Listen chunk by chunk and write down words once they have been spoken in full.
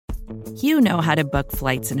You know how to book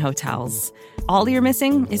flights and hotels. All you're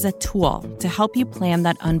missing is a tool to help you plan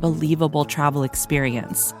that unbelievable travel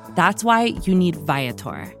experience. That's why you need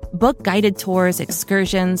Viator. Book guided tours,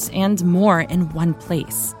 excursions, and more in one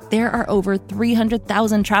place. There are over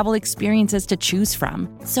 300,000 travel experiences to choose from,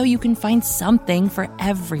 so you can find something for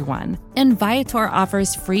everyone. And Viator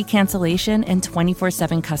offers free cancellation and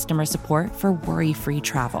 24/7 customer support for worry-free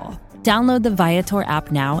travel. Download the Viator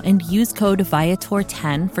app now and use code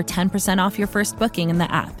Viator10 for 10% off your first booking in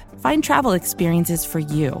the app. Find travel experiences for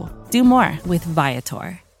you. Do more with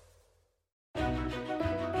Viator.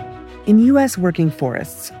 In U.S. working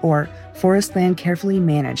forests, or forest land carefully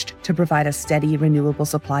managed to provide a steady, renewable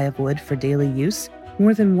supply of wood for daily use,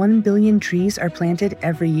 more than 1 billion trees are planted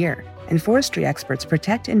every year, and forestry experts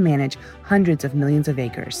protect and manage hundreds of millions of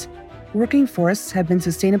acres. Working forests have been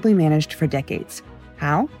sustainably managed for decades.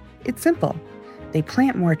 How? It's simple. They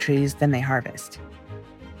plant more trees than they harvest.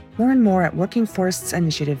 Learn more at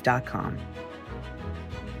workingforestsinitiative.com.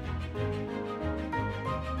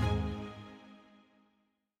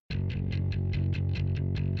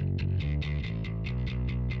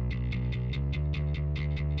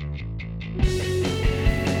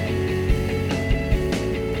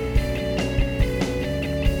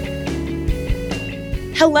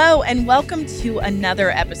 Hello, and welcome to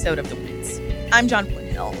another episode of The Weeds. I'm John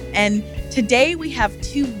Hill, and today we have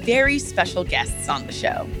two very special guests on the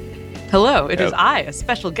show. Hello, it is I, a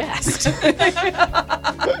special guest.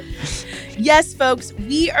 Yes, folks,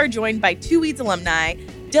 we are joined by two Weeds alumni,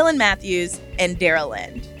 Dylan Matthews and Dara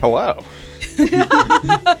Lind. Hello.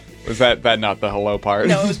 Was that not the hello part?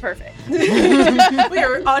 No, it was perfect. We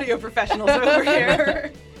are audio professionals over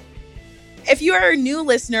here. If you are a new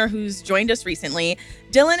listener who's joined us recently,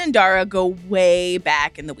 Dylan and Dara go way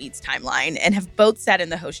back in the Weeds timeline and have both sat in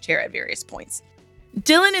the host chair at various points.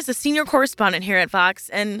 Dylan is a senior correspondent here at Vox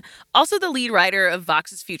and also the lead writer of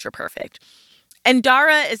Vox's Future Perfect. And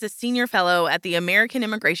Dara is a senior fellow at the American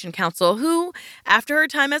Immigration Council who, after her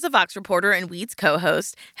time as a Vox reporter and Weeds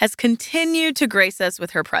co-host, has continued to grace us with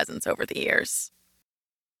her presence over the years.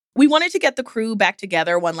 We wanted to get the crew back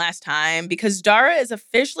together one last time because Dara is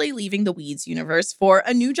officially leaving the Weeds universe for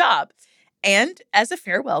a new job. And as a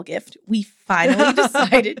farewell gift, we finally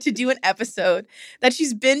decided to do an episode that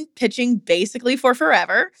she's been pitching basically for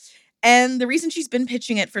forever. And the reason she's been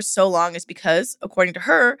pitching it for so long is because, according to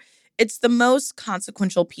her, it's the most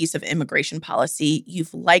consequential piece of immigration policy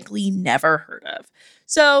you've likely never heard of.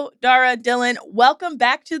 So, Dara, Dylan, welcome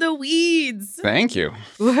back to the Weeds. Thank you.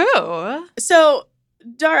 Woohoo. So,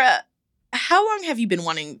 Dara, how long have you been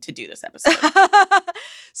wanting to do this episode?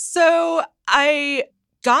 So I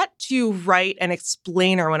got to write an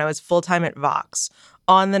explainer when I was full-time at Vox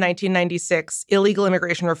on the 1996 Illegal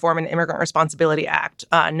Immigration Reform and Immigrant Responsibility Act,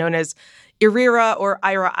 known as IRIRA or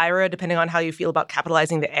IRA, depending on how you feel about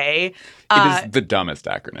capitalizing the A. It is the dumbest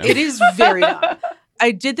acronym. It is very dumb. I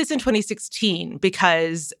did this in 2016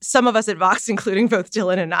 because some of us at Vox, including both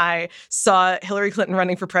Dylan and I, saw Hillary Clinton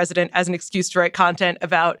running for president as an excuse to write content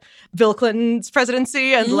about Bill Clinton's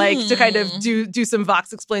presidency and to kind of do some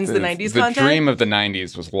Vox Explains the 90s content. The dream of the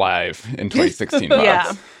 90s was live in 2016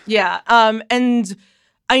 Vox. Yeah. And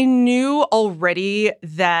I knew already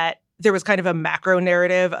that there was kind of a macro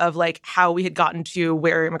narrative of like how we had gotten to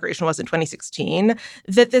where immigration was in 2016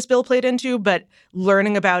 that this bill played into, but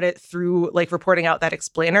learning about it through like reporting out that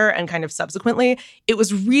explainer and kind of subsequently, it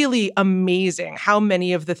was really amazing how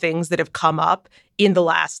many of the things that have come up in the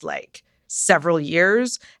last like several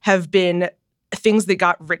years have been things that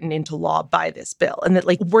got written into law by this bill and that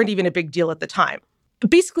like weren't even a big deal at the time.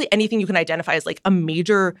 Basically anything you can identify as like a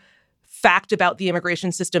major fact about the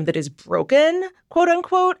immigration system that is broken, quote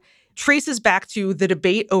unquote, traces back to the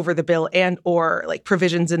debate over the bill and or like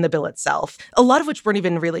provisions in the bill itself, a lot of which weren't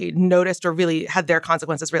even really noticed or really had their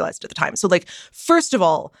consequences realized at the time. So like, first of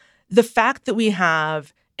all, the fact that we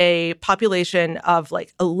have a population of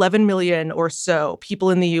like 11 million or so people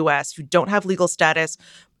in the U.S. who don't have legal status,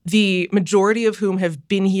 the majority of whom have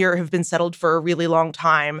been here, have been settled for a really long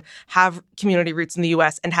time, have community roots in the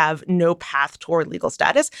U.S., and have no path toward legal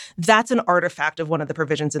status. That's an artifact of one of the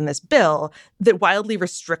provisions in this bill that wildly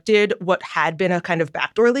restricted what had been a kind of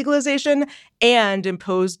backdoor legalization and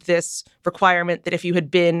imposed this requirement that if you had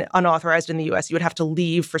been unauthorized in the U.S., you would have to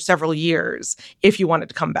leave for several years if you wanted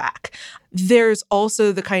to come back. There's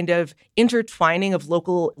also the kind of intertwining of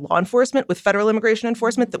local law enforcement with federal immigration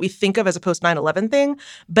enforcement that we think of as a post-9/11 thing,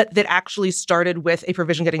 but that actually started with a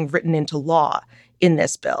provision getting written into law in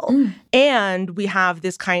this bill. And we have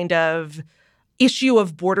this kind of issue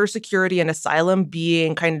of border security and asylum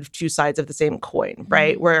being kind of two sides of the same coin,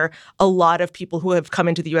 right? Where a lot of people who have come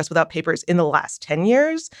into the U.S. without papers in the last 10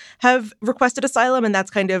 years have requested asylum, and that's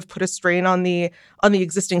kind of put a strain on the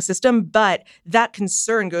existing system. But that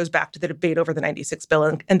concern goes back to the debate over the 96 bill,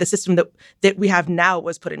 and the system that we have now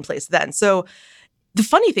was put in place then. So the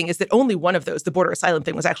funny thing is that only one of those, the border asylum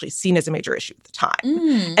thing, was actually seen as a major issue at the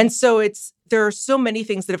time. And so there are so many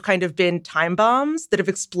things that have kind of been time bombs that have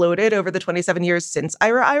exploded over the 27 years since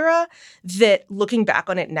IRA, that looking back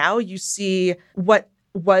on it now, you see what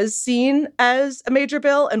was seen as a major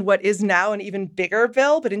bill and what is now an even bigger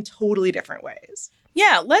bill, but in totally different ways.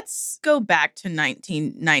 Yeah, let's go back to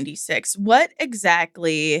 1996. What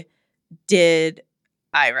exactly did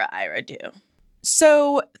IRA do?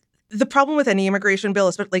 So the problem with any immigration bill,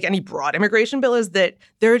 especially like any broad immigration bill, is that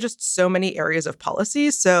there are just so many areas of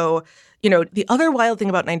policy. So, the other wild thing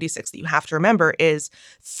about 96 that you have to remember is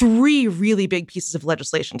 3 really big pieces of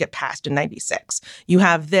legislation get passed in 96. You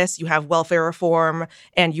have this, you have welfare reform,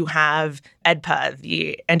 and you have EDPA,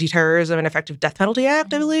 the Anti-Terrorism and Effective Death Penalty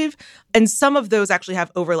Act, I believe. And some of those actually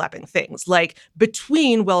have overlapping things. Like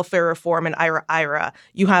between welfare reform and IRA,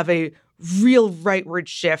 you have a real rightward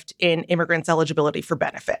shift in immigrants' eligibility for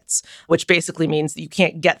benefits, which basically means that you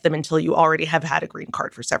can't get them until you already have had a green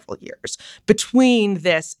card for several years. Between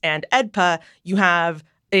this and EDPA, you have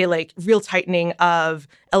a real tightening of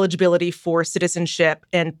eligibility for citizenship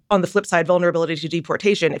and, on the flip side, vulnerability to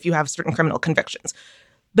deportation if you have certain criminal convictions.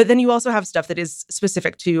 But then you also have stuff that is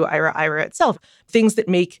specific to IRA itself, things that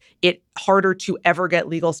make it harder to ever get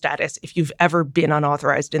legal status if you've ever been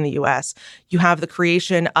unauthorized in the U.S. You have the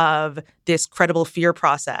creation of this credible fear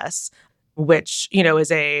process, which,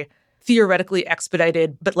 is a theoretically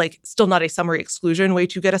expedited, but still not a summary exclusion way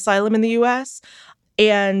to get asylum in the U.S.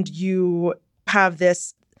 And you have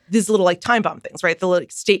these little time bomb things, right? The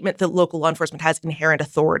statement that local law enforcement has inherent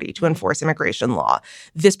authority to enforce immigration law.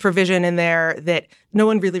 This provision in there that no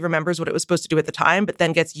one really remembers what it was supposed to do at the time, but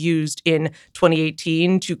then gets used in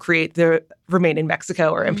 2018 to create the Remain in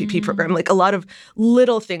Mexico or MPP program. A lot of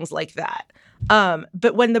little things like that.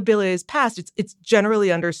 But when the bill is passed, it's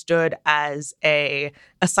generally understood as a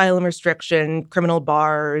asylum restriction, criminal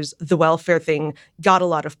bars, the welfare thing got a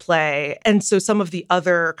lot of play. And so some of the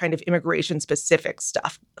other kind of immigration-specific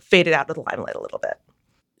stuff faded out of the limelight a little bit.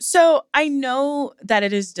 So I know that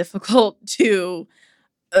it is difficult to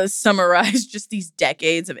summarize just these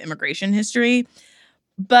decades of immigration history,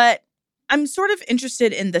 but I'm sort of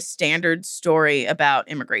interested in the standard story about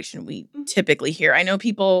immigration we typically hear. I know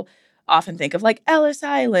people often think of Ellis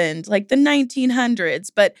Island, the 1900s.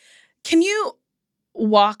 But can you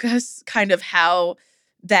walk us kind of how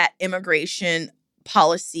that immigration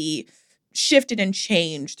policy shifted and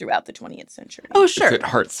changed throughout the 20th century? Oh, sure. Is it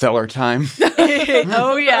Hart-Celler time?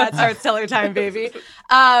 Oh, yeah, it's Hart-Celler time, baby.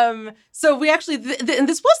 So we actually, and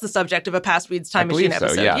this was the subject of a past Weeds Time Machine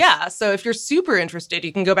episode. So, yes. Yeah, so if you're super interested,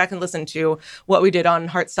 you can go back and listen to what we did on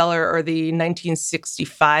Hart-Celler or the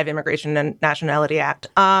 1965 Immigration and Nationality Act.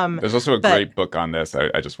 There's also a great book on this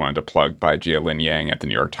I just wanted to plug by Jia Lin Yang at the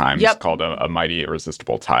New York Times called A Mighty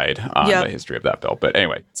Irresistible Tide on the history of that bill. But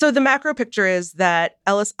anyway. So the macro picture is that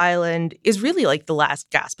Ellis Island is really the last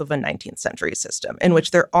gasp of a 19th century system in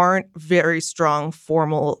which there aren't very strong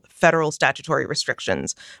formal federal statutory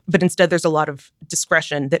restrictions, but instead there's a lot of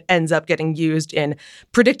discretion that ends up getting used in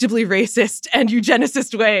predictably racist and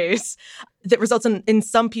eugenicist ways that results in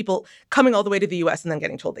some people coming all the way to the U.S. and then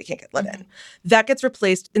getting told they can't get let in. That gets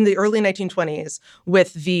replaced in the early 1920s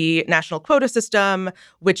with the national quota system,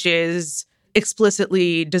 which is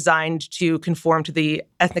explicitly designed to conform to the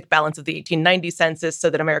ethnic balance of the 1890 census so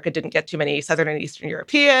that America didn't get too many Southern and Eastern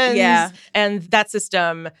Europeans. Yeah. And that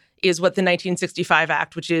system is what the 1965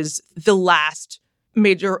 Act, which is the last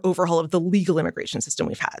major overhaul of the legal immigration system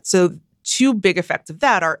we've had. So 2 big effects of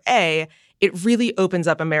that are, A, it really opens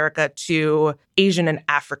up America to Asian and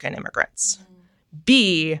African immigrants.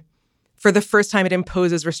 B, for the first time, it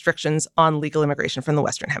imposes restrictions on legal immigration from the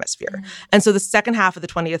Western Hemisphere. And so the second half of the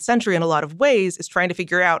 20th century, in a lot of ways, is trying to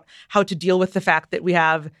figure out how to deal with the fact that we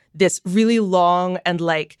have this really long and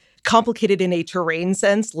complicated in a terrain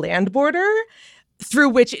sense land border through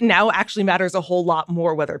which it now actually matters a whole lot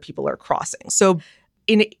more whether people are crossing. So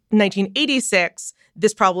in 1986,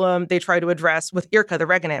 this problem they try to address with IRCA, the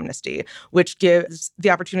Reagan amnesty, which gives the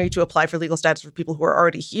opportunity to apply for legal status for people who are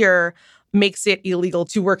already here, makes it illegal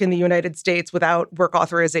to work in the United States without work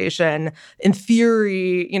authorization, in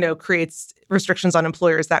theory, creates restrictions on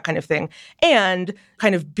employers, that kind of thing. And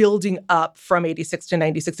kind of building up from 86 to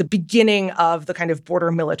 96, the beginning of the kind of border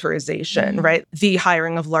militarization, right? The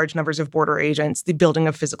hiring of large numbers of border agents, the building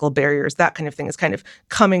of physical barriers, that kind of thing is kind of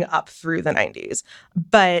coming up through the 90s.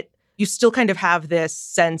 But you still kind of have this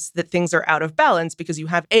sense that things are out of balance because you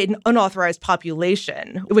have an unauthorized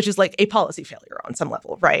population, which is like a policy failure on some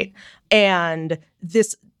level, right? And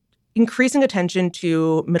this increasing attention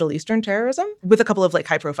to Middle Eastern terrorism with a couple of like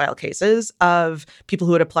high-profile cases of people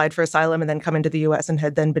who had applied for asylum and then come into the U.S. and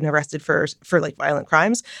had then been arrested for like violent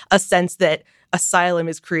crimes, a sense that asylum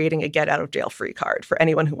is creating a get-out-of-jail-free card for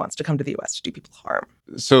anyone who wants to come to the U.S. to do people harm.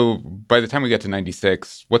 So by the time we get to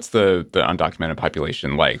 96, what's the undocumented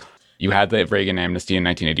population like? You had the Reagan amnesty in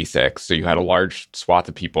 1986, so you had a large swath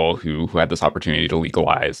of people who had this opportunity to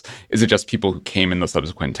legalize. Is it just people who came in the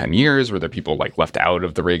subsequent 10 years? Were there people like left out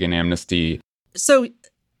of the Reagan amnesty? So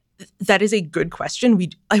that is a good question.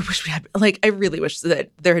 I wish we had, I really wish that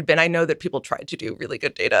there had been. I know that people tried to do really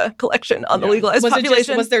good data collection on the legalized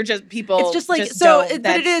population. Was there just people? It's just like, it's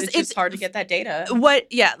just hard to get that data.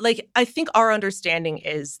 I think our understanding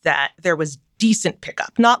is that there was decent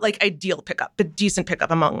pickup, not like ideal pickup, but decent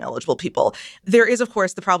pickup among eligible people. There is, of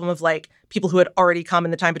course, the problem of like people who had already come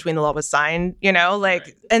in the time between the law was signed,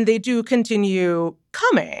 right. And they do continue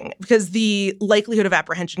coming because the likelihood of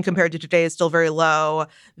apprehension compared to today is still very low.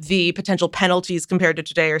 The potential penalties compared to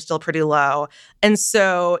today are still pretty low. And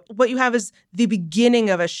so what you have is the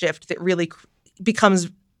beginning of a shift that really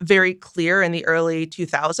becomes very clear in the early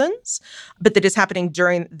 2000s, but that is happening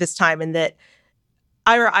during this time, and that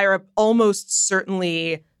IRA almost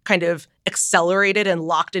certainly kind of accelerated and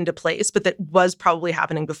locked into place, but that was probably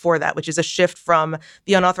happening before that, which is a shift from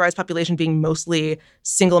the unauthorized population being mostly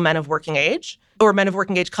single men of working age, or men of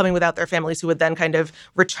working age coming without their families who would then kind of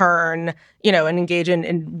return, and engage in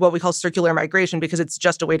what we call circular migration because it's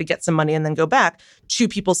just a way to get some money and then go back, to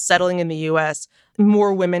people settling in the U.S.,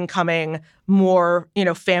 more women coming, more,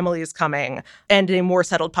 families coming, and a more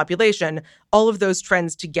settled population. All of those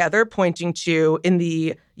trends together pointing to, in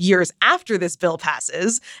the years after this bill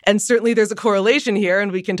passes, and certainly there's a correlation here,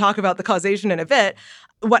 and we can talk about the causation in a bit,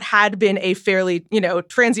 what had been a fairly,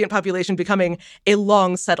 transient population becoming a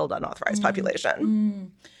long settled unauthorized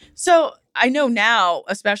population. So I know now,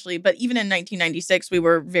 especially, but even in 1996, we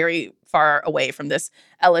were very far away from this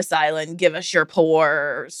Ellis Island, give us your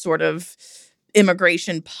poor sort of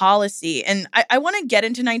immigration policy. And I want to get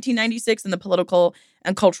into 1996 and the political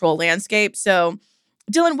and cultural landscape. So,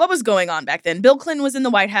 Dylan, what was going on back then? Bill Clinton was in the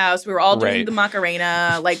White House. We were all doing the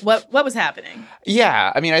Macarena. Like, what was happening?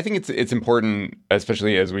 Yeah, I mean, I think it's important,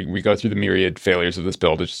 especially as we go through the myriad failures of this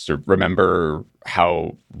bill, to just remember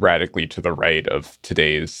how radically to the right of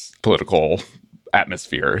today's political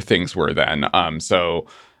atmosphere things were then. So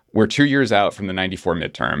we're 2 years out from the 94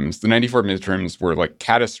 midterms. The 94 midterms were like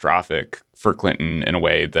catastrophic for Clinton in a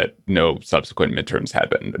way that no subsequent midterms had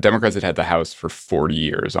been. Democrats had the House for 40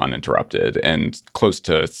 years uninterrupted, and close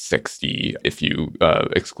to 60 if you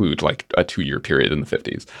exclude like a 2-year period in the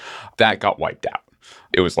 50s. That got wiped out.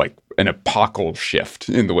 It was like an epochal shift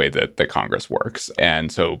in the way that Congress works.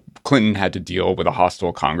 And so Clinton had to deal with a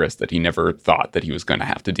hostile Congress that he never thought that he was going to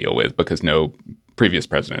have to deal with because no previous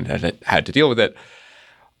president had to deal with it.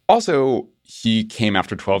 Also, he came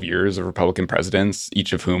after 12 years of Republican presidents,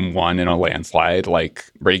 each of whom won in a landslide. Like,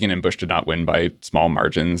 Reagan and Bush did not win by small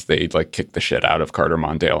margins. They kicked the shit out of Carter,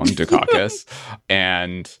 Mondale, and Dukakis.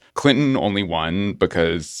 And Clinton only won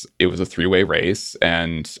because it was a three-way race,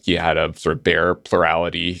 and he had a sort of bare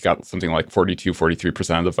plurality. He got something like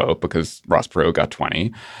 43% of the vote because Ross Perot got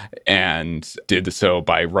 20, and did so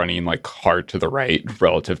by running hard to the right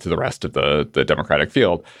relative to the rest of the Democratic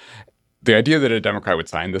field. The idea that a Democrat would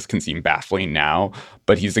sign this can seem baffling now,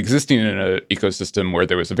 but he's existing in an ecosystem where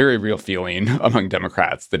there was a very real feeling among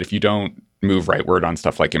Democrats that if you don't move rightward on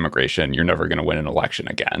stuff like immigration, you're never going to win an election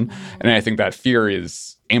again. And I think that fear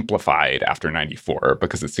is amplified after 94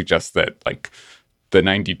 because it suggests that the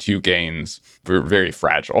 92 gains were very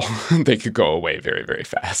fragile. They could go away very, very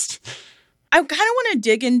fast. I kind of want to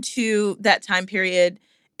dig into that time period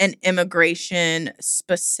and immigration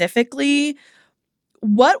specifically.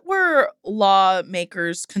 What were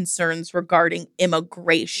lawmakers' concerns regarding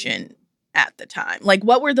immigration at the time?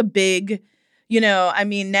 What were the big,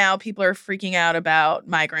 now people are freaking out about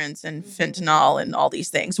migrants and fentanyl and all these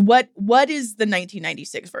things. What is the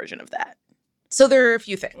 1996 version of that? So there are a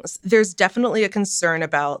few things. There's definitely a concern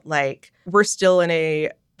about, we're still in a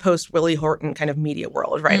post-Willie Horton kind of media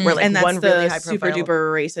world, right? Where like and that's one the really high super profile...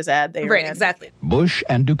 duper racist ad they Right, ran. exactly. Bush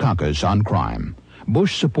and Dukakis on crime.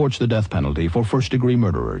 Bush supports the death penalty for first-degree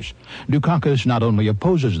murderers. Dukakis not only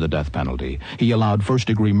opposes the death penalty, he allowed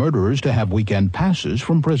first-degree murderers to have weekend passes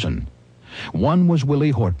from prison. One was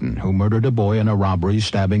Willie Horton, who murdered a boy in a robbery,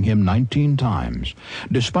 stabbing him 19 times.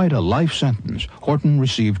 Despite a life sentence, Horton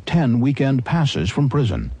received 10 weekend passes from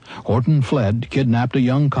prison. Horton fled, kidnapped a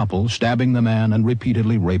young couple, stabbing the man and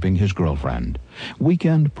repeatedly raping his girlfriend.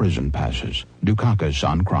 Weekend prison passes. Dukakis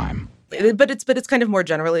on crime. But it's kind of more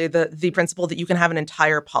generally the principle that you can have an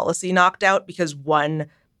entire policy knocked out because one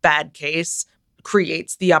bad case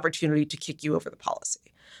creates the opportunity to kick you over the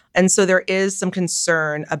policy. And so there is some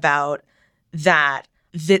concern about that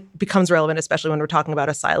becomes relevant, especially when we're talking about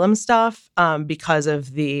asylum stuff, because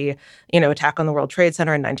of the, attack on the World Trade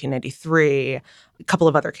Center in 1993, a couple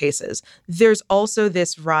of other cases. There's also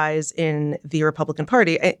this rise in the Republican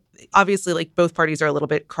Party. Obviously, like both parties are a little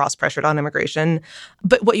bit cross-pressured on immigration,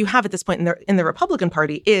 but what you have at this point in the Republican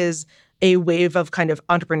Party is a wave of kind of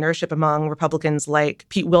entrepreneurship among Republicans like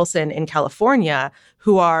Pete Wilson in California,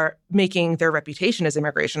 who are making their reputation as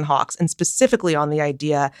immigration hawks, and specifically on the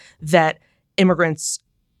idea that immigrants,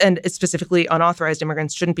 and specifically unauthorized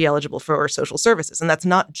immigrants, shouldn't be eligible for social services. And that's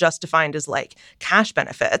not just defined as like cash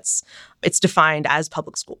benefits. It's defined as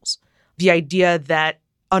public schools. The idea that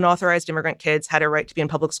unauthorized immigrant kids had a right to be in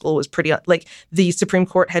public school was pretty, like the Supreme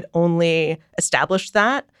Court had only established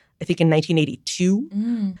that, I think in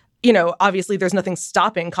 1982. Obviously there's nothing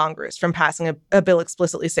stopping Congress from passing a bill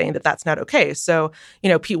explicitly saying that that's not okay. So,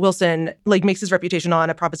 Pete Wilson makes his reputation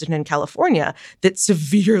on a proposition in California that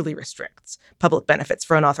severely restricts public benefits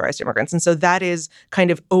for unauthorized immigrants. And so that is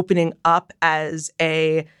kind of opening up as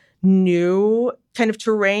a new kind of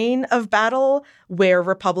terrain of battle where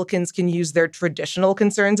Republicans can use their traditional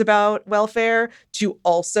concerns about welfare to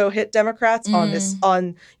also hit Democrats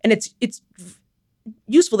and it's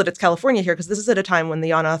useful that it's California here because this is at a time when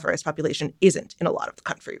the unauthorized population isn't in a lot of the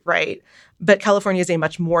country, right? But California is a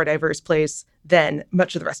much more diverse place than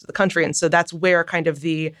much of the rest of the country. And so that's where kind of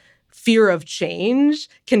the fear of change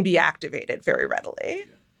can be activated very readily.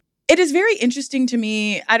 It is very interesting to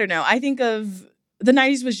me. I don't know. I think of the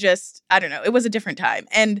 90s was just, I don't know, it was a different time.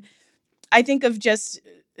 And I think of just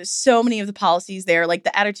so many of the policies there, like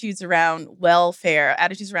the attitudes around welfare,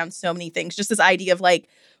 attitudes around so many things, just this idea of like,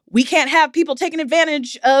 we can't have people taking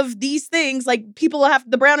advantage of these things. Like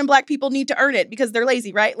the brown and black people need to earn it because they're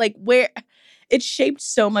lazy, right? Like where it shaped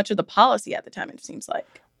so much of the policy at the time, it seems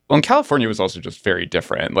like. Well, and California was also just very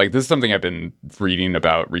different. Like this is something I've been reading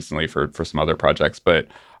about recently for some other projects, but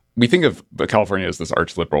we think of California as this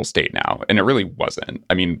arch-liberal state now, and it really wasn't.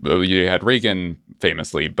 I mean, you had Reagan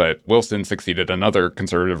famously, but Wilson succeeded another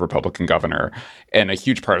conservative Republican governor, and a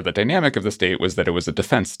huge part of the dynamic of the state was that it was a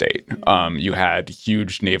defense state. You had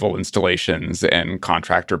huge naval installations and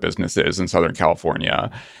contractor businesses in Southern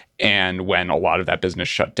California, and when a lot of that business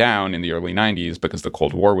shut down in the early 90s because the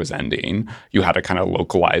Cold War was ending, you had a kind of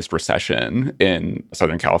localized recession in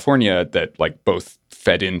Southern California that both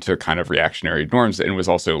fed into kind of reactionary norms and was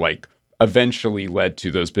also eventually led to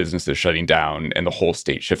those businesses shutting down and the whole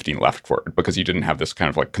state shifting leftward because you didn't have this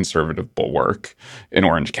kind of conservative bulwark in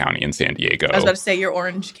Orange County and San Diego. I was about to say you're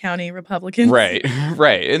Orange County Republicans. Right.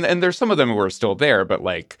 And there's some of them who are still there, but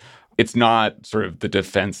it's not sort of the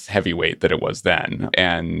defense heavyweight that it was then.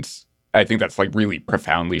 And I think that's really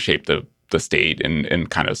profoundly shaped the state in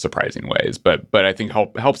kind of surprising ways. But I think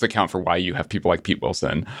helps account for why you have people like Pete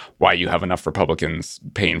Wilson, why you have enough Republicans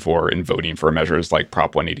paying for and voting for measures like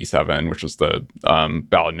Prop 187, which was the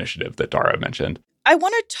ballot initiative that Dara mentioned. I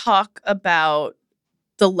want to talk about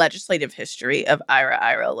the legislative history of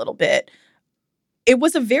IRA a little bit. It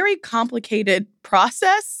was a very complicated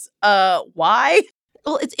process. Why?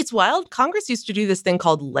 Well, it's wild. Congress used to do this thing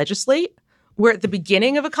called legislate, where at the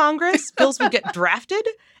beginning of a Congress, bills would get drafted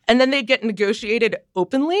and then they'd get negotiated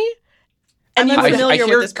openly. And I'm familiar I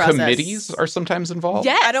hear with this process. Committees are sometimes involved.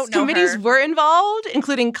 Yes, I don't know committees her. were involved,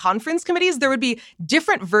 including conference committees. There would be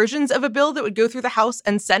different versions of a bill that would go through the House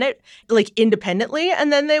and Senate independently,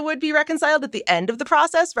 and then they would be reconciled at the end of the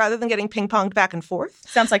process rather than getting ping-ponged back and forth.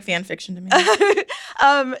 Sounds like fan fiction to me.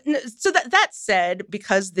 So that said,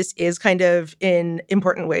 because this is kind of in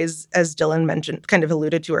important ways, as Dylan mentioned, kind of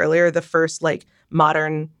alluded to earlier, the first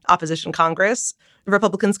modern opposition Congress,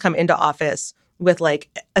 Republicans come into office with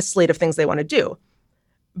a slate of things they want to do,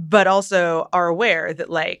 but also are aware that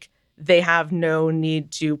they have no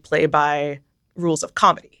need to play by rules of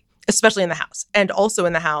comedy, especially in the House. And also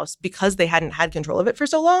in the House, because they hadn't had control of it for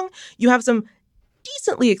so long, you have some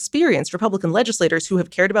decently experienced Republican legislators who have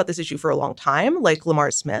cared about this issue for a long time, like Lamar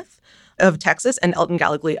Smith, of Texas and Elton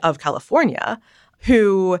Gallegly of California,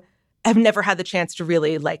 who have never had the chance to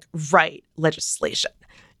really write legislation.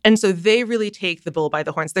 And so they really take the bull by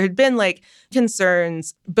the horns. There had been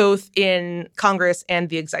concerns both in Congress and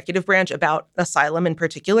the executive branch about asylum in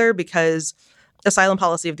particular, because asylum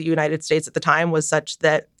policy of the United States at the time was such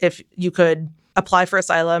that if you could apply for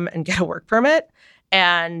asylum and get a work permit,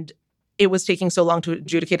 and it was taking so long to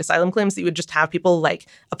adjudicate asylum claims that you would just have people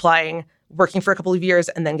applying, working for a couple of years,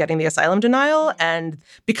 and then getting the asylum denial. And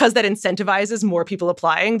because that incentivizes more people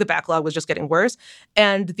applying, the backlog was just getting worse.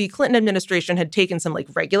 And the Clinton administration had taken some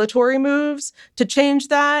regulatory moves to change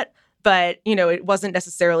that. But, it wasn't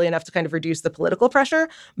necessarily enough to kind of reduce the political pressure.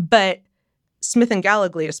 But Smith and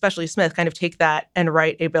Gallegly, especially Smith, kind of take that and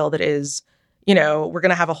write a bill that is, we're going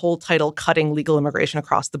to have a whole title cutting legal immigration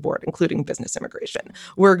across the board, including business immigration.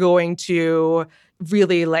 We're going to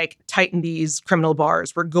really tighten these criminal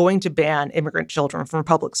bars. We're going to ban immigrant children from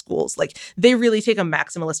public schools. They really take a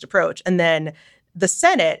maximalist approach. And then the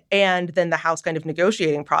Senate and then the House kind of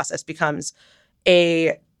negotiating process becomes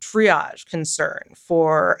a triage concern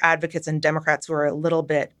for advocates and Democrats who are a little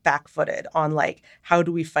bit back-footed on how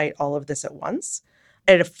do we fight all of this at once?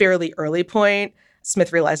 At a fairly early point,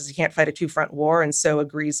 Smith realizes he can't fight a two-front war and so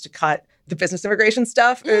agrees to cut the business immigration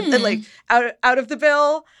stuff out of the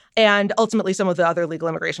bill. And ultimately, some of the other legal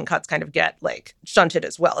immigration cuts kind of get shunted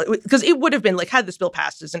as well. Because it would have been had this bill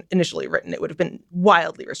passed as initially written, it would have been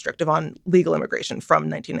wildly restrictive on legal immigration from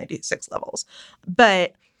 1996 levels.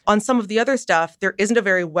 But on some of the other stuff, there isn't a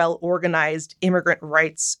very well-organized immigrant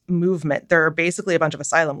rights movement. There are basically a bunch of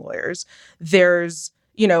asylum lawyers. There's,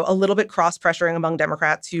 a little bit cross-pressuring among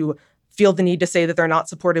Democrats who feel the need to say that they're not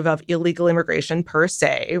supportive of illegal immigration per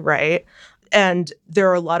se, right? And there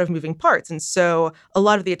are a lot of moving parts. And so a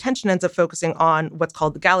lot of the attention ends up focusing on what's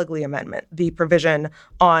called the Gallegly Amendment, the provision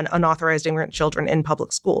on unauthorized immigrant children in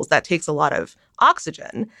public schools. That takes a lot of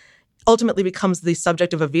oxygen, ultimately becomes the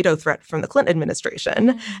subject of a veto threat from the Clinton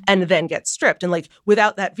administration, and then gets stripped. And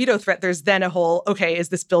without that veto threat, there's then a whole, okay, is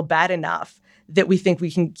this bill bad enough that we think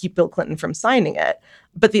we can keep Bill Clinton from signing it?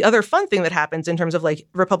 But the other fun thing that happens in terms of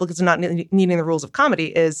Republicans not needing the rules of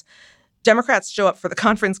comedy is Democrats show up for the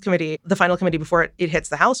conference committee, the final committee before it hits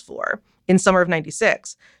the House floor in summer of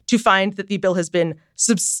 96, to find that the bill has been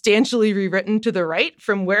substantially rewritten to the right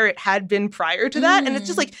from where it had been prior to that. And it's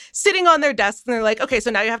just sitting on their desks and they're okay,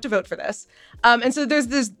 so now you have to vote for this. And so there's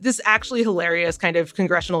this actually hilarious kind of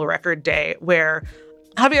congressional record day where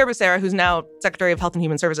Javier Becerra, who's now Secretary of Health and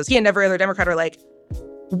Human Services, he and every other Democrat are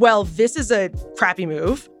well, this is a crappy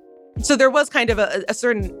move. So there was kind of a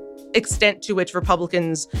certain extent to which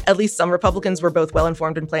Republicans, at least some Republicans, were both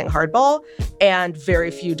well-informed and playing hardball, and very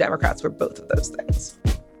few Democrats were both of those things.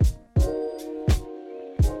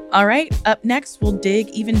 All right, up next, we'll dig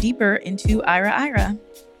even deeper into Ira.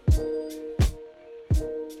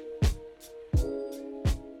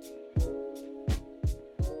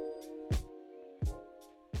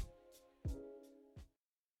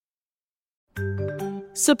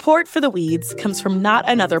 Support for The Weeds comes from Not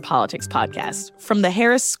Another Politics podcast from the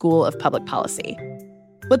Harris School of Public Policy.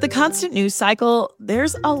 With the constant news cycle,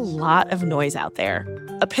 there's a lot of noise out there.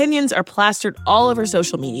 Opinions are plastered all over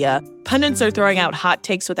social media, pundits are throwing out hot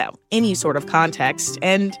takes without any sort of context,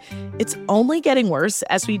 and it's only getting worse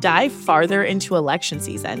as we dive farther into election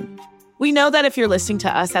season. We know that if you're listening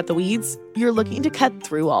to us at The Weeds, you're looking to cut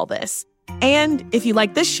through all this. And if you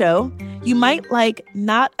like this show, you might like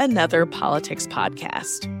Not Another Politics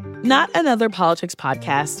podcast. Not Another Politics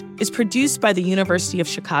podcast is produced by the University of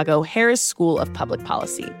Chicago Harris School of Public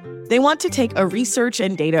Policy. They want to take a research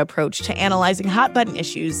and data approach to analyzing hot-button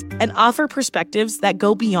issues and offer perspectives that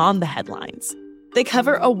go beyond the headlines. They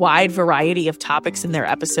cover a wide variety of topics in their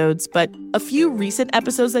episodes, but a few recent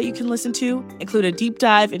episodes that you can listen to include a deep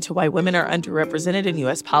dive into why women are underrepresented in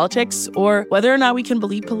U.S. politics or whether or not we can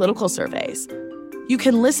believe political surveys. You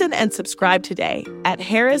can listen and subscribe today at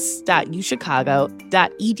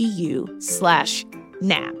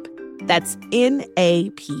harris.uchicago.edu/NAP. That's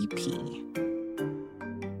NAPP.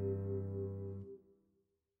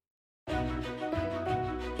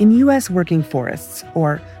 In U.S. working forests,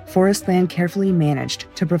 or forest land carefully managed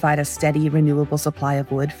to provide a steady, renewable supply of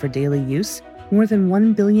wood for daily use, more than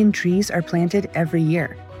 1 billion trees are planted every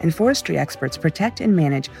year, and forestry experts protect and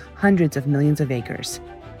manage hundreds of millions of acres.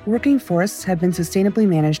 Working forests have been sustainably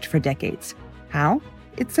managed for decades. How?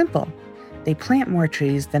 It's simple. They plant more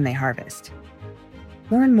trees than they harvest.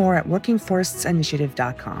 Learn more at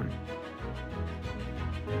workingforestsinitiative.com.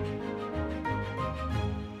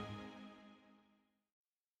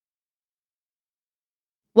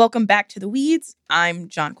 Welcome back to The Weeds. I'm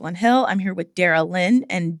Jonquilyn Hill. I'm here with Dara Lynn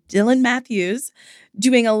and Dylan Matthews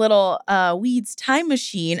doing a little Weeds time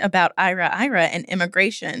machine about Ira and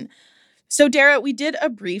immigration. So, Dara, we did a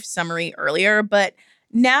brief summary earlier, but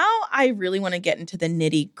now I really want to get into the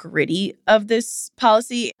nitty-gritty of this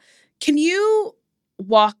policy. Can you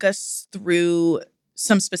walk us through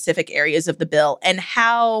some specific areas of the bill and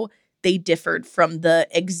how they differed from the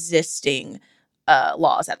existing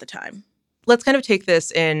laws at the time? Let's kind of take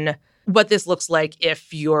this in what this looks like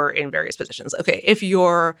if you're in various positions. Okay, if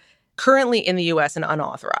you're currently in the U.S. and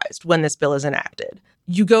unauthorized when this bill is enacted,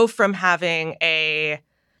 you go from having a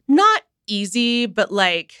not easy, but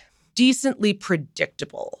like decently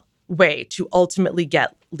predictable way to ultimately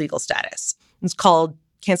get legal status. It's called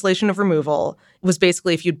cancellation of removal. It was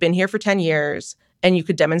basically if you'd been here for 10 years and you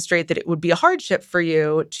could demonstrate that it would be a hardship for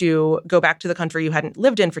you to go back to the country you hadn't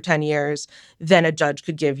lived in for 10 years, then a judge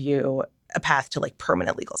could give you a path to like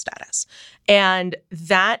permanent legal status. And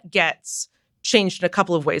that gets changed in a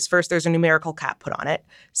couple of ways. First, there's a numerical cap put on it.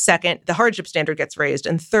 Second, the hardship standard gets raised.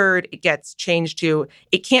 And third, it gets changed to,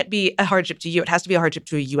 it can't be a hardship to you. It has to be a hardship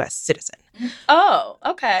to a U.S. citizen. Oh,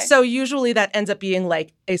 okay. So usually that ends up being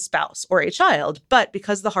like a spouse or a child. But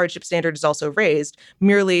because the hardship standard is also raised,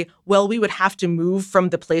 merely, well, we would have to move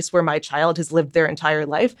from the place where my child has lived their entire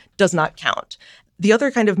life does not count. The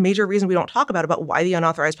other kind of major reason we don't talk about why the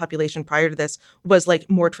unauthorized population prior to this was like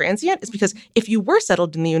more transient is because if you were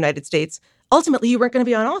settled in the United States, ultimately you weren't going to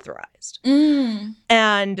be unauthorized.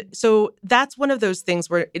 And so that's one of those things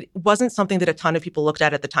where it wasn't something that a ton of people looked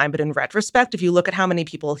at the time. But in retrospect, if you look at how many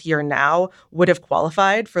people here now would have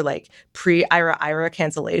qualified for like pre-Ira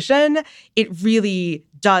cancellation, it really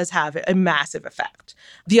does have a massive effect.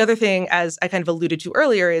 The other thing, as I kind of alluded to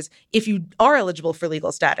earlier, is if you are eligible for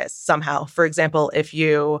legal status somehow, for example, if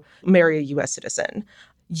you marry a U.S. citizen,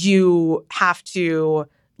 you have to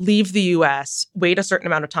leave the U.S., wait a certain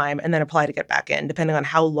amount of time, and then apply to get back in, depending on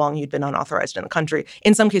how long you'd been unauthorized in the country.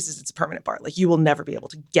 In some cases, it's a permanent bar. Like, you will never be able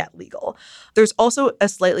to get legal. There's also a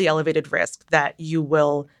slightly elevated risk that you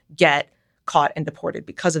will get caught and deported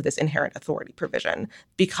because of this inherent authority provision.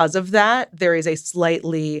 Because of that, there is a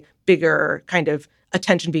slightly bigger kind of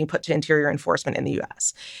attention being put to interior enforcement in the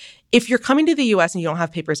U.S. If you're coming to the U.S. and you don't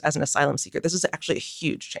have papers as an asylum seeker, this is actually a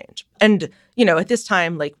huge change. And, you know, at this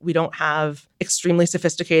time, like, we don't have extremely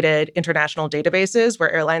sophisticated international databases where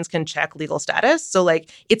airlines can check legal status. So, like,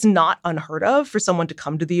 it's not unheard of for someone to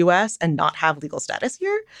come to the U.S. and not have legal status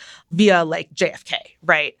here via, like, JFK,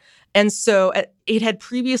 right? And so it had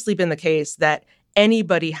previously been the case that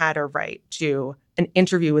anybody had a right to an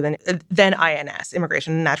interview with an then INS,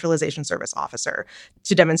 Immigration and Naturalization Service officer,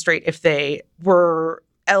 to demonstrate if they were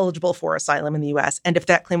eligible for asylum in the U.S. And if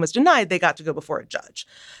that claim was denied, they got to go before a judge.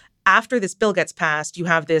 After this bill gets passed, you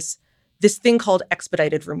have this thing called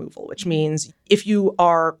expedited removal, which means if you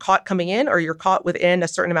are caught coming in or you're caught within a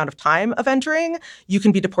certain amount of time of entering, you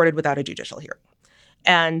can be deported without a judicial hearing.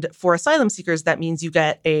 And for asylum seekers, that means you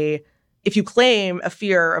get if you claim a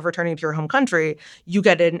fear of returning to your home country, you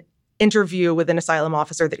get an interview with an asylum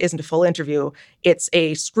officer that isn't a full interview. It's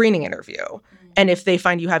a screening interview. And if they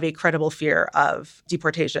find you have a credible fear of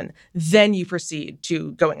deportation, then you proceed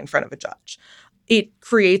to going in front of a judge. It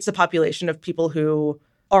creates a population of people who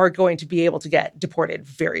are going to be able to get deported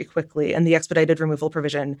very quickly. And the expedited removal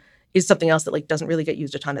provision is something else that, like, doesn't really get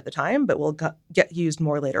used a ton at the time, but will get used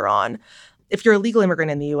more later on. If you're a legal immigrant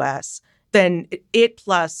in the U.S., then it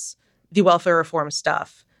plus the welfare reform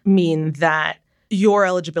stuff mean that your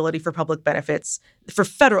eligibility for public benefits, for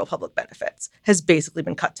federal public benefits, has basically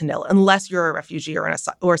been cut to nil unless you're a refugee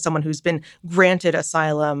or someone who's been granted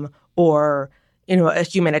asylum or, you know, a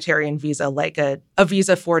humanitarian visa, like a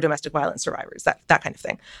visa for domestic violence survivors, that kind of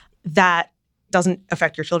thing. That doesn't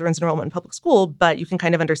affect your children's enrollment in public school, but you can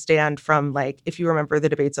kind of understand from, like, if you remember the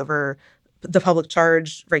debates over the public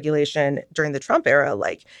charge regulation during the Trump era,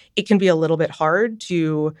 like, it can be a little bit hard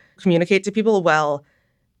to communicate to people, well,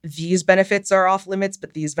 these benefits are off limits,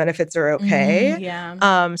 but these benefits are okay.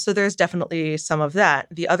 So there's definitely some of that.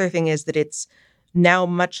 The other thing is that it's now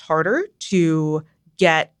much harder to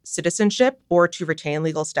get citizenship or to retain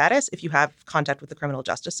legal status if you have contact with the criminal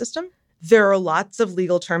justice system. There are lots of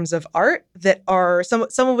legal terms of art that are some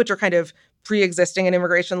of which are kind of pre-existing in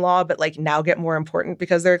immigration law, but, like, now get more important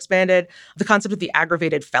because they're expanded. The concept of the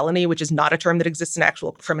aggravated felony, which is not a term that exists in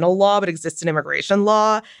actual criminal law, but exists in immigration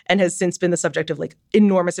law and has since been the subject of, like,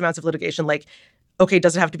 enormous amounts of litigation. Like, okay,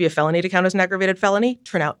 does it have to be a felony to count as an aggravated felony?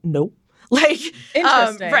 Turn out, no. Like,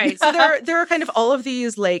 interesting. Right. So there are kind of all of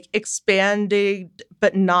these, like, expanded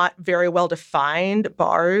but not very well defined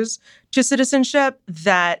bars to citizenship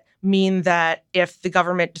that mean that if the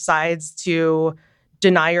government decides to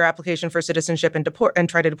deny your application for citizenship and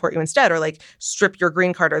try to deport you instead, or like strip your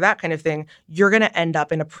green card or that kind of thing, you're going to end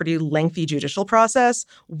up in a pretty lengthy judicial process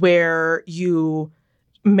where you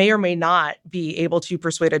may or may not be able to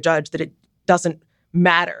persuade a judge that it doesn't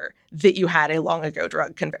matter that you had a long ago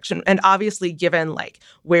drug conviction. And obviously, given like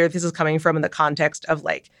where this is coming from in the context of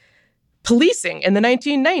like policing in the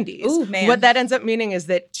 1990s, Ooh, man. what that ends up meaning is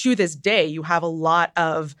that to this day, you have a lot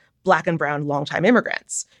of Black and brown longtime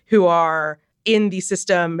immigrants who are in the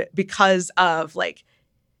system because of like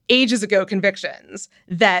ages ago convictions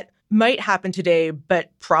that might happen today,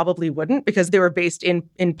 but probably wouldn't because they were based in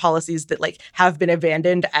policies that like have been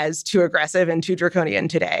abandoned as too aggressive and too draconian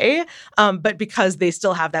today. But because they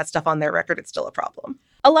still have that stuff on their record, it's still a problem.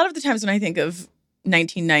 A lot of the times when I think of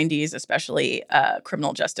 1990s, especially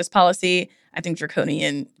criminal justice policy, I think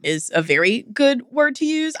draconian is a very good word to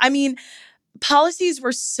use. I mean, policies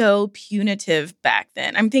were so punitive back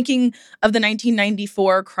then. I'm thinking of the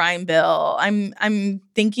 1994 crime bill. I'm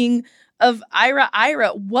thinking of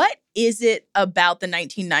IRA. What is it about the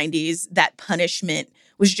 1990s that punishment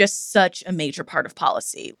was just such a major part of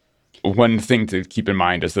policy? One thing to keep in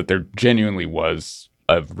mind is that there genuinely was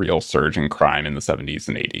a real surge in crime in the 70s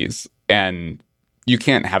and 80s. And you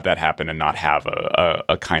can't have that happen and not have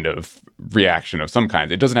a kind of reaction of some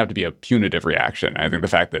kind. It doesn't have to be a punitive reaction. I think the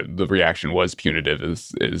fact that the reaction was punitive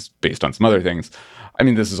is based on some other things. I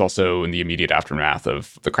mean, this is also in the immediate aftermath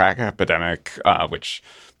of the crack epidemic, which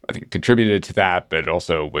I think contributed to that, but it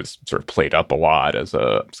also was sort of played up a lot as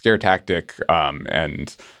a scare tactic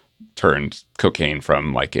and turned cocaine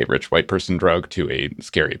from like a rich white person drug to a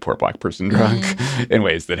scary poor Black person drug in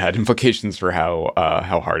ways that had implications for how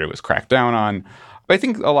hard it was cracked down on. But I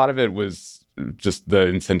think a lot of it was just the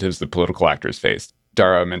incentives that political actors faced.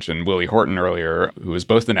 Dara mentioned Willie Horton earlier, who was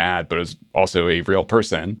both an ad, but was also a real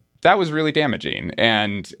person. That was really damaging.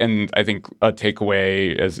 And I think a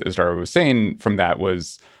takeaway, as Dara was saying, from that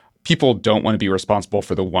was people don't want to be responsible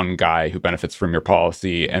for the one guy who benefits from your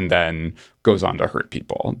policy and then goes on to hurt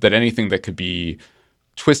people. That anything that could be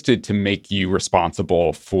twisted to make you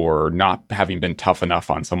responsible for not having been tough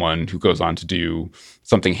enough on someone who goes on to do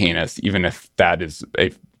something heinous, even if that is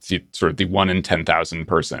a sort of the 1 in 10,000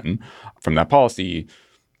 person from that policy,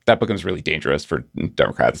 that becomes really dangerous for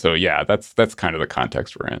Democrats. So yeah, that's kind of the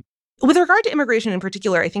context we're in. With regard to immigration in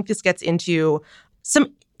particular, I think this gets into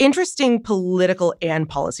some interesting political and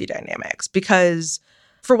policy dynamics because,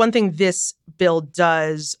 for one thing, this bill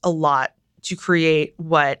does a lot to create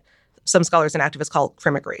what some scholars and activists call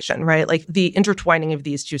crimmigration, right? Like the intertwining of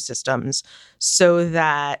these two systems so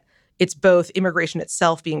that it's both immigration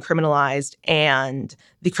itself being criminalized and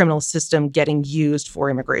the criminal system getting used for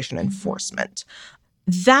immigration enforcement.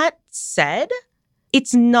 That said,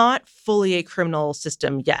 it's not fully a criminal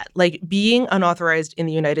system yet. Like being unauthorized in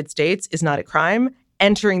the United States is not a crime.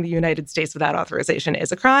 Entering the United States without authorization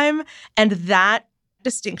is a crime. And that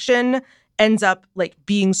distinction ends up like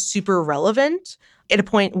being super relevant at a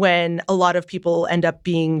point when a lot of people end up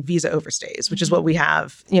being visa overstays, which is what we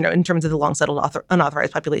have, in terms of the long settled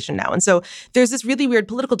unauthorized population now. And so there's this really weird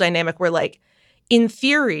political dynamic where like, in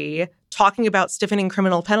theory, talking about stiffening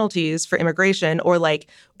criminal penalties for immigration or like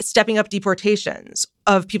stepping up deportations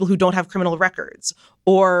of people who don't have criminal records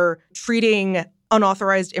or treating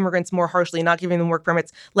unauthorized immigrants more harshly, not giving them work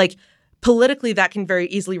permits, like politically that can very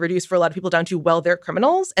easily reduce for a lot of people down to, well, they're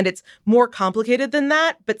criminals. And it's more complicated than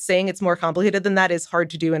that. But saying it's more complicated than that is hard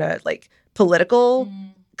to do in a like political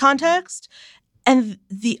context. And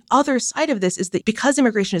the other side of this is that because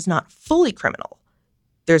immigration is not fully criminal,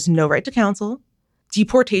 there's no right to counsel.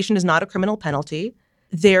 Deportation is not a criminal penalty.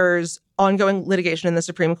 There's ongoing litigation in the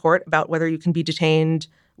Supreme Court about whether you can be detained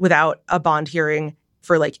without a bond hearing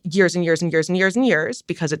for like years and years and years and years and years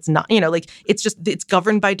because it's not, it's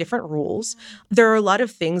governed by different rules. There are a lot of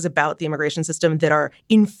things about the immigration system that are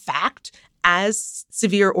in fact as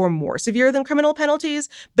severe or more severe than criminal penalties,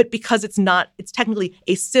 but because it's technically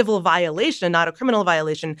a civil violation, not a criminal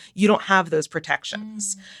violation, you don't have those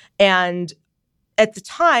protections. And at the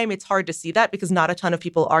time, it's hard to see that because not a ton of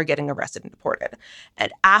people are getting arrested and deported.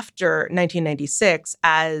 And after 1996,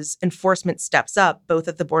 as enforcement steps up, both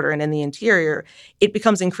at the border and in the interior, it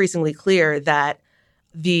becomes increasingly clear that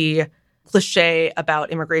the cliche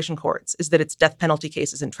about immigration courts is that it's death penalty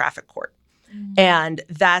cases in traffic court. And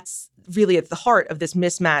that's really at the heart of this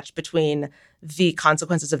mismatch between the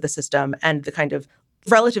consequences of the system and the kind of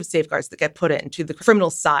relative safeguards that get put into the criminal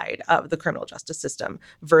side of the criminal justice system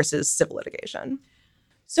versus civil litigation.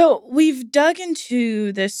 So we've dug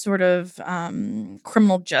into this sort of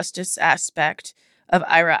criminal justice aspect of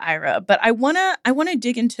IRA, but I wanna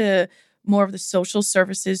dig into more of the social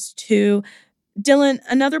services too. Dylan,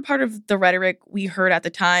 another part of the rhetoric we heard at the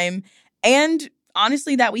time, and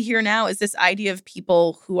honestly that we hear now, is this idea of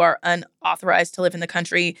people who are unauthorized to live in the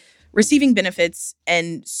country receiving benefits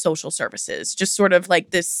and social services. Just sort of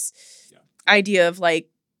like this idea of like,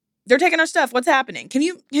 they're taking our stuff. What's happening? Can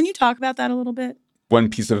you talk about that a little bit? One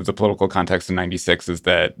piece of the political context in 96 is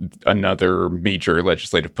that another major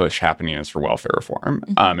legislative push happening is for welfare reform.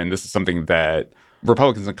 And this is something that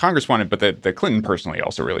Republicans in Congress wanted, but that Clinton personally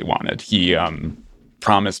also really wanted. He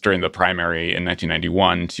promised during the primary in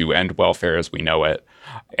 1991 to end welfare as we know it.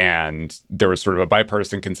 And there was sort of a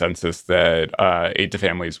bipartisan consensus that aid to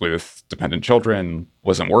families with dependent children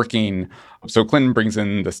wasn't working. So Clinton brings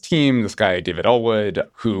in this team, this guy, David Ellwood,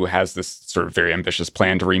 who has this sort of very ambitious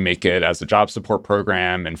plan to remake it as a job support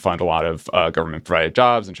program and fund a lot of government-provided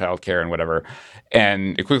jobs and childcare and whatever.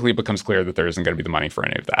 And it quickly becomes clear that there isn't going to be the money for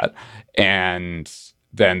any of that. And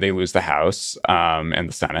then they lose the House and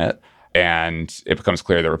the Senate. And it becomes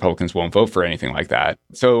clear that Republicans won't vote for anything like that.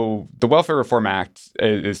 So the Welfare Reform Act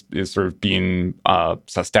is sort of being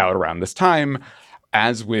sussed out around this time.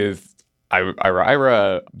 As with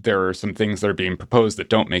IRA, there are some things that are being proposed that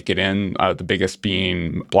don't make it in, the biggest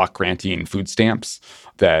being block granting food stamps,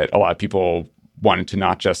 that a lot of people wanted to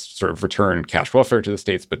not just sort of return cash welfare to the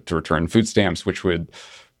states, but to return food stamps, which would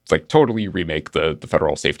like totally remake the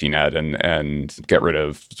federal safety net and get rid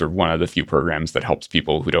of sort of one of the few programs that helps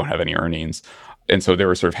people who don't have any earnings. And so they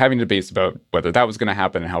were sort of having debates about whether that was going to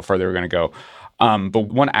happen and how far they were going to go.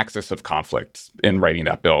 But one axis of conflict in writing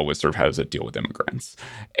that bill was sort of how does it deal with immigrants?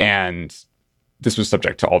 And this was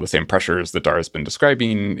subject to all the same pressures that Dara's been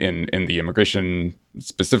describing in the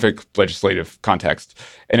immigration-specific legislative context.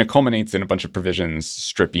 And it culminates in a bunch of provisions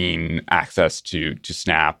stripping access to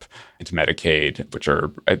SNAP and to Medicaid, which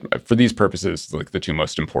are, for these purposes, like the two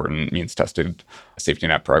most important means-tested safety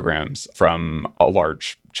net programs from a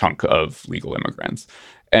large chunk of legal immigrants.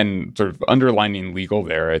 And sort of underlining legal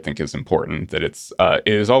there, I think, is important, that it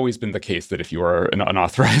has always been the case that if you are an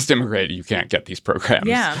unauthorized immigrant, you can't get these programs.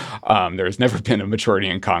 Yeah. There has never been a majority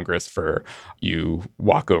in Congress for you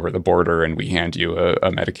walk over the border and we hand you a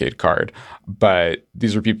Medicaid card. But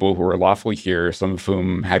these are people who are lawfully here, some of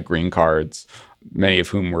whom had green cards, many of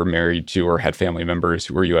whom were married to or had family members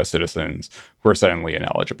who were U.S. citizens, who are suddenly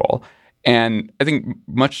ineligible. And I think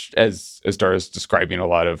much as Dara's describing a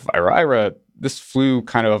lot of IRA, this flew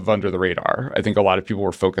kind of under the radar. I think a lot of people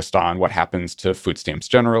were focused on what happens to food stamps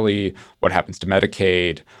generally, what happens to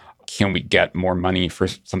Medicaid. Can we get more money for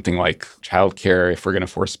something like childcare if we're going to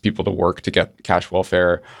force people to work to get cash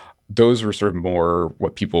welfare? Those were sort of more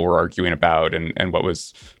what people were arguing about and what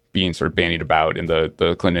was being sort of bandied about in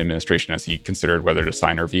the Clinton administration as he considered whether to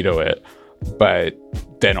sign or veto it. But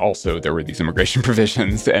then also there were these immigration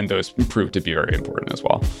provisions, and those proved to be very important as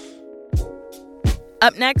well.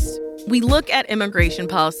 Up next, we look at immigration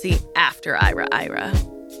policy after IRA.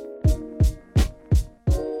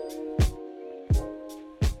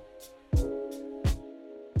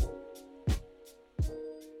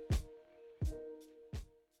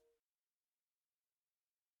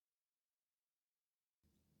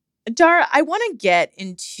 Dara, I want to get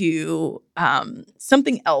into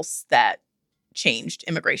something else that changed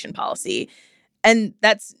immigration policy, and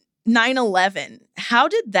that's 9/11. How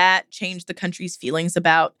did that change the country's feelings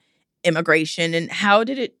about immigration, and how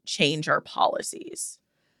did it change our policies?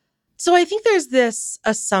 So I think there's this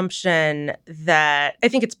assumption that I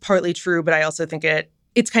think it's partly true, but I also think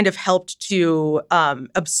it's kind of helped to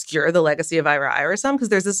obscure the legacy of IRA some, because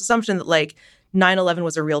there's this assumption that like 9/11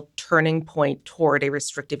 was a real turning point toward a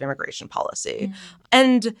restrictive immigration policy. Mm-hmm.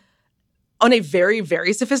 And on a very,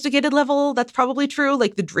 very sophisticated level, that's probably true.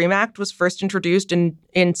 Like the DREAM Act was first introduced in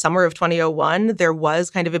summer of 2001. There was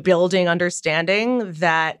kind of a building understanding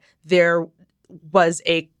that there was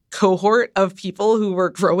a cohort of people who were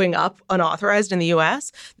growing up unauthorized in the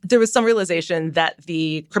U.S. There was some realization that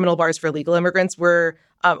the criminal bars for illegal immigrants were,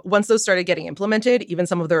 once those started getting implemented, even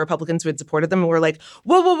some of the Republicans who had supported them were like,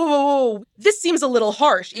 whoa, this seems a little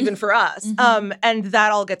harsh even for us. Mm-hmm. And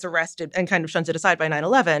that all gets arrested and kind of shunted aside by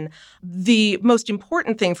 9/11. The most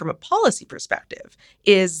important thing from a policy perspective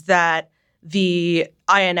is that the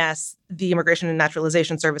INS, the Immigration and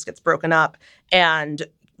Naturalization Service, gets broken up and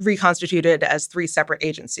reconstituted as 3 separate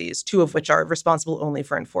agencies, 2 of which are responsible only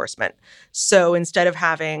for enforcement. So instead of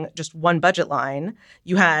having just one budget line,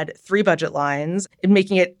 you had 3 budget lines, and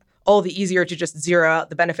making it all the easier to just zero out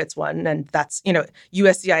the benefits one. And that's,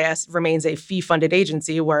 USCIS remains a fee-funded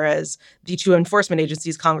agency, whereas the 2 enforcement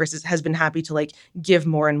agencies Congress has been happy to give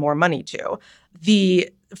more and more money to. The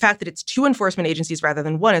the fact that it's two enforcement agencies rather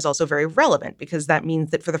than one is also very relevant, because that means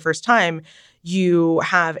that for the first time, you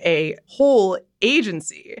have a whole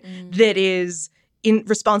agency that is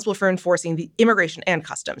responsible for enforcing the immigration and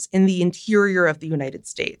customs in the interior of the United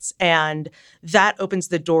States. And that opens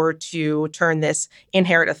the door to turn this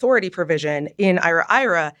inherent authority provision in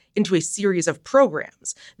IRA into a series of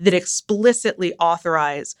programs that explicitly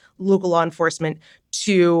authorize local law enforcement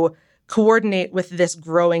to coordinate with this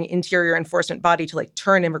growing interior enforcement body to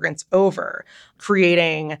turn immigrants over,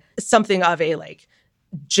 creating something of a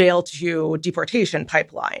jail to deportation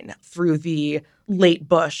pipeline through the late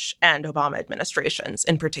Bush and Obama administrations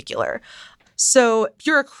in particular. So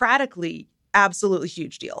bureaucratically, absolutely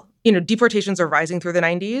huge deal. Deportations are rising through the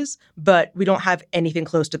 90s, but we don't have anything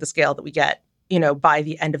close to the scale that we get by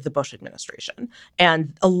the end of the Bush administration.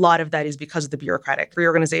 And a lot of that is because of the bureaucratic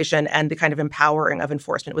reorganization and the kind of empowering of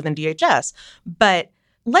enforcement within DHS. But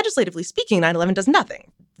legislatively speaking, 9/11 does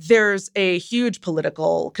nothing. There's a huge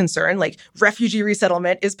political concern, refugee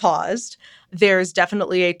resettlement is paused. There's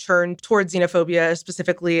definitely a turn towards xenophobia,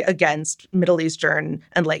 specifically against Middle Eastern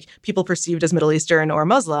and people perceived as Middle Eastern or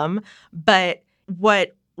Muslim. But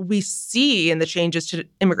what we see in the changes to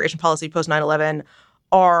immigration policy post 9/11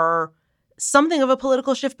 are something of a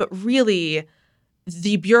political shift, but really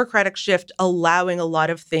the bureaucratic shift allowing a lot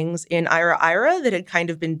of things in IRA that had kind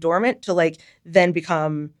of been dormant to then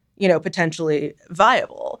become, potentially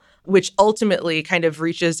viable, which ultimately kind of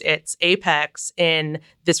reaches its apex in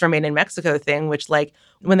this Remain in Mexico thing, which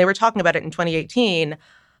when they were talking about it in 2018,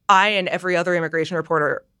 I and every other immigration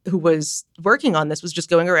reporter who was working on this was just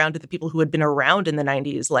going around to the people who had been around in the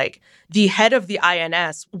 90s. The head of the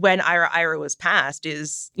INS when IRA was passed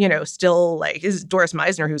is, still is Doris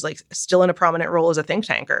Meisner, who's still in a prominent role as a think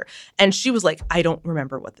tanker. And she was I don't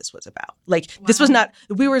remember what this was about. This was not,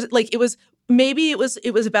 we were it was, maybe it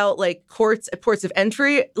was about courts at ports of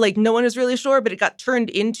entry. No one is really sure, but it got turned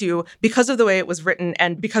into, because of the way it was written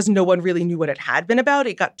and because no one really knew what it had been about,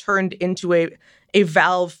 it got turned into a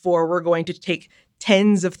valve for we're going to take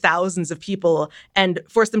tens of thousands of people and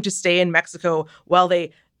force them to stay in Mexico while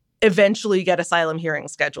they eventually get asylum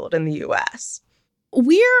hearings scheduled in the U.S.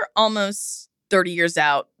 We're almost 30 years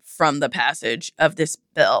out from the passage of this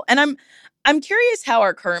bill. And I'm curious how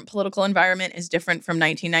our current political environment is different from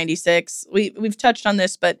 1996. We've touched on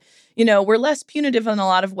this, but, we're less punitive in a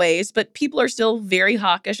lot of ways, but people are still very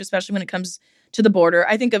hawkish, especially when it comes to the border.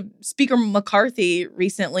 I think of Speaker McCarthy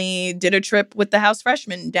recently did a trip with the House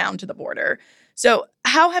freshmen down to the border. So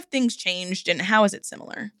how have things changed and how is it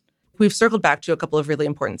similar? We've circled back to a couple of really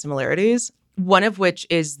important similarities, one of which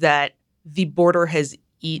is that the border has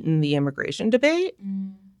eaten the immigration debate.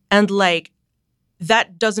 And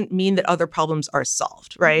that doesn't mean that other problems are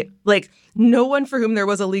solved, right? No one for whom there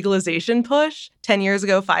was a legalization push 10 years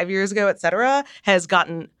ago, 5 years ago, et cetera, has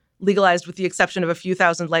gotten legalized with the exception of a few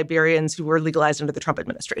thousand Liberians who were legalized under the Trump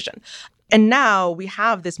administration. And now we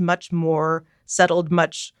have this much more settled,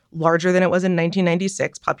 much larger than it was in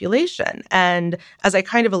 1996 population. And as I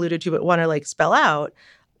kind of alluded to, but want to spell out,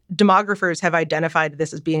 demographers have identified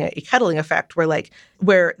this as being a kettling effect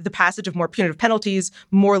where the passage of more punitive penalties,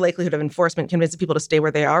 more likelihood of enforcement convinces people to stay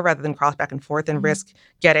where they are rather than cross back and forth and risk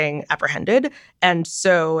getting apprehended. And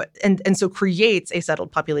so creates a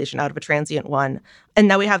settled population out of a transient one. And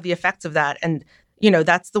now we have the effects of that. And,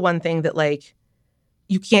 that's the one thing that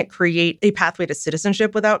you can't create a pathway to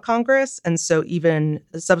citizenship without Congress. And so even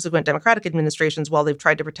subsequent Democratic administrations, while they've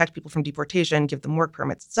tried to protect people from deportation, give them work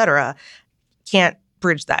permits, et cetera, can't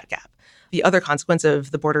bridge that gap. The other consequence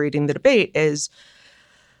of the border eating the debate is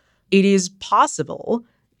it is possible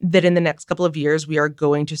that in the next couple of years, we are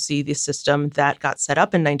going to see the system that got set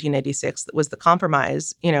up in 1986 that was the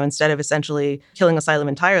compromise, instead of essentially killing asylum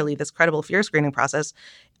entirely, this credible fear screening process,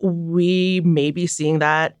 we may be seeing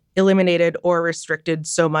that eliminated or restricted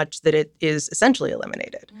so much that it is essentially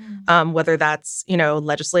eliminated. Whether that's,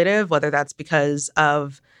 legislative, whether that's because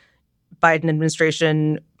of Biden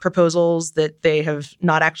administration proposals that they have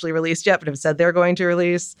not actually released yet, but have said they're going to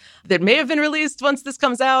release, that may have been released once this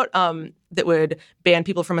comes out, that would ban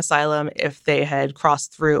people from asylum if they had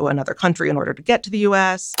crossed through another country in order to get to the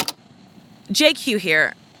U.S. JQ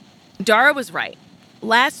here. Dara was right.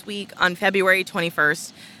 Last week, on February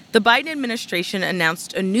 21st, the Biden administration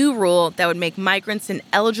announced a new rule that would make migrants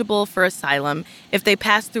ineligible for asylum if they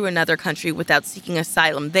pass through another country without seeking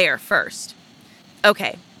asylum there first.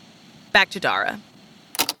 Okay, back to Dara.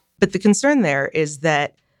 But the concern there is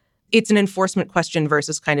that it's an enforcement question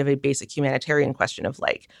versus kind of a basic humanitarian question of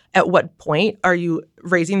at what point are you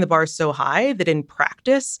raising the bar so high that in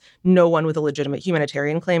practice, no one with a legitimate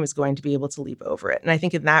humanitarian claim is going to be able to leap over it? And I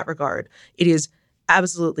think in that regard, it is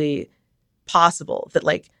absolutely possible that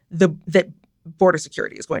that border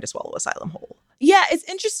security is going to swallow asylum whole. Yeah, it's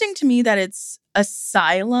interesting to me that it's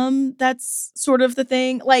asylum that's sort of the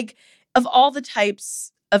thing. Like, of all the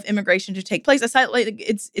types of immigration to take place,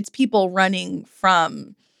 it's people running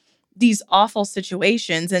from these awful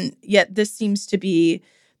situations, and yet this seems to be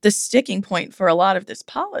the sticking point for a lot of this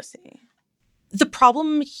policy. The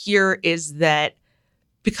problem here is that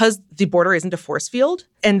because the border isn't a force field,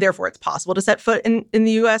 and therefore it's possible to set foot in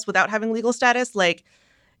the U.S. without having legal status,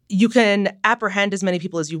 you can apprehend as many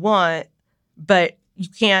people as you want, but you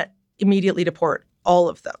can't immediately deport all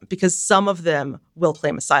of them because some of them will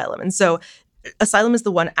claim asylum. And so asylum is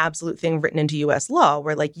the one absolute thing written into U.S. law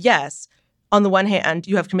where, yes, on the one hand,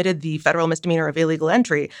 you have committed the federal misdemeanor of illegal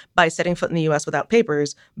entry by setting foot in the U.S. without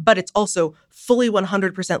papers, but it's also fully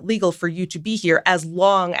 100% legal for you to be here as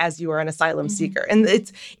long as you are an asylum seeker. And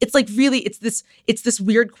it's this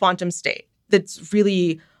weird quantum state that's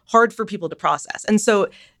really hard for people to process. And so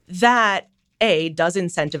that, does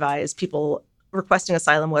incentivize people requesting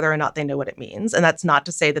asylum whether or not they know what it means. And that's not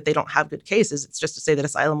to say that they don't have good cases. It's just to say that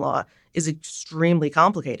asylum law is extremely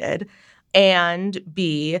complicated. And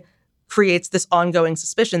B, creates this ongoing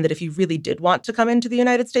suspicion that if you really did want to come into the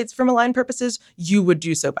United States for malign purposes, you would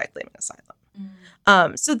do so by claiming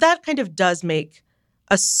asylum. So that kind of does make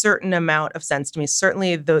a certain amount of sense to me.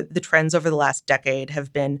 Certainly the trends over the last decade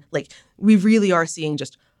have been we really are seeing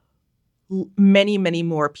just many, many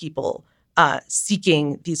more people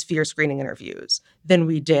seeking these fear screening interviews than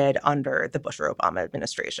we did under the Bush or Obama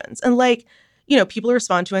administrations. And people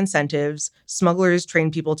respond to incentives. Smugglers train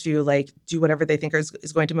people to do whatever they think is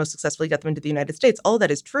going to most successfully get them into the United States. All of that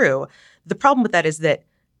is true. The problem with that is that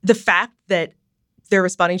the fact that they're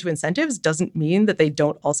responding to incentives doesn't mean that they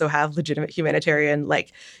don't also have legitimate humanitarian,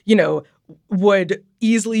 would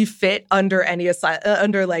easily fit under any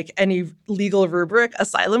any legal rubric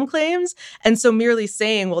asylum claims. And so merely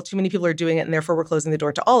saying, well, too many people are doing it and therefore we're closing the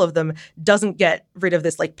door to all of them doesn't get rid of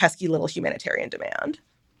this pesky little humanitarian demand.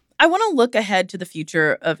 I want to look ahead to the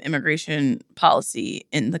future of immigration policy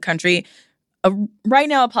in the country. Right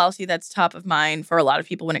now, a policy that's top of mind for a lot of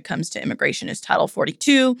people when it comes to immigration is Title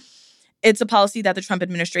 42. It's a policy that the Trump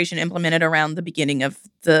administration implemented around the beginning of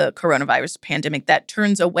the coronavirus pandemic that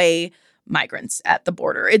turns away migrants at the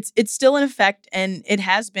border. It's still in effect, and it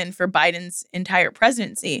has been for Biden's entire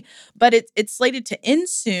presidency, but it's slated to end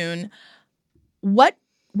soon. What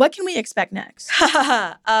can we expect next?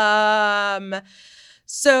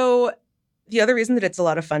 So the other reason that it's a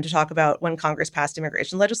lot of fun to talk about when Congress passed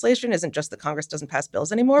immigration legislation isn't just that Congress doesn't pass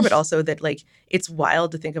bills anymore, but also that it's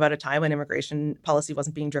wild to think about a time when immigration policy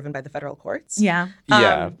wasn't being driven by the federal courts. Yeah.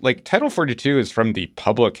 Title 42 is from the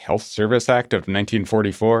Public Health Service Act of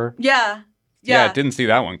 1944. Yeah. Yeah, didn't see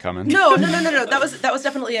that one coming. No. That was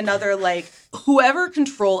definitely another whoever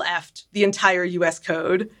control F'd the entire U.S.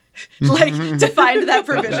 code to find that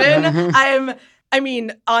provision.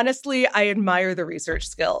 Honestly, I admire the research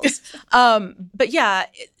skills. But yeah,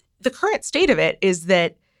 the current state of it is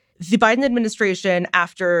that the Biden administration,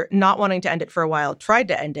 after not wanting to end it for a while, tried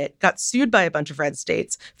to end it, got sued by a bunch of red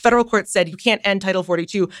states. Federal courts said you can't end Title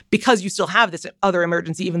 42 because you still have this other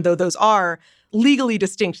emergency, even though those are legally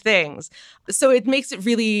distinct things. So it makes it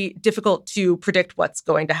really difficult to predict what's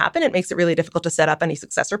going to happen. It makes it really difficult to set up any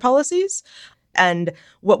successor policies. And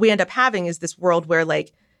what we end up having is this world where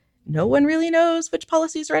no one really knows which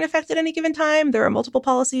policies are in effect at any given time. There are multiple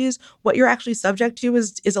policies. What you're actually subject to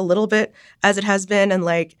is a little bit as it has been. And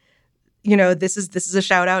this is a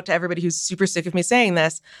shout out to everybody who's super sick of me saying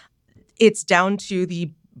this. It's down to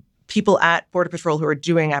the people at Border Patrol who are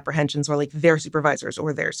doing apprehensions or their supervisors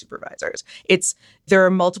or their supervisors. There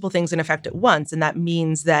are multiple things in effect at once. And that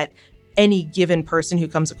means that any given person who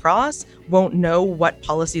comes across won't know what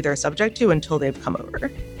policy they're subject to until they've come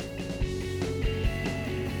over.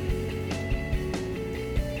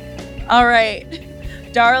 All right.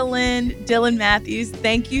 Dara Lind, Dylan Matthews,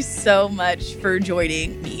 thank you so much for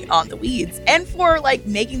joining me on The Weeds and for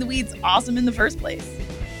making The Weeds awesome in the first place.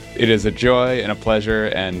 It is a joy and a pleasure,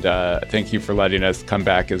 and thank you for letting us come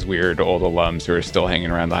back as weird old alums who are still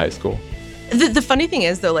hanging around the high school. The funny thing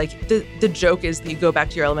is, though, the joke is that you go back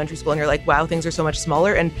to your elementary school and you're like, wow, things are so much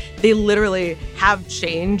smaller. And they literally have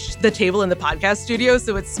changed the table in the podcast studio,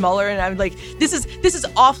 so it's smaller. And I'm like, this is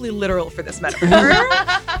awfully literal for this metaphor.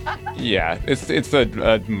 Yeah, it's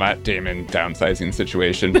a Matt Damon downsizing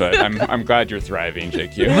situation, but I'm glad you're thriving,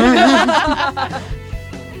 JQ.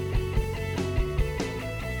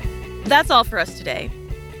 That's all for us today.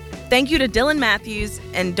 Thank you to Dylan Matthews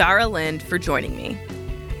and Dara Lind for joining me.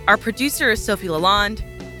 Our producer is Sophie Lalonde.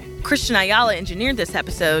 Christian Ayala engineered this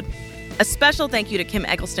episode. A special thank you to Kim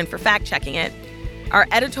Eggleston for fact-checking it. Our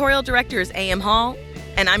editorial director is A.M. Hall,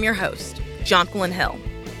 and I'm your host, Jonquilyn Hill.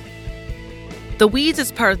 The Weeds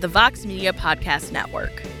is part of the Vox Media Podcast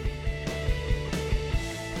Network.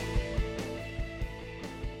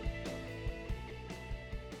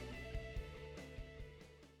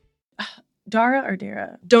 Dara or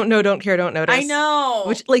Dara? Don't know, don't care, don't notice. I know.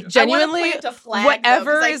 Which, like, genuinely,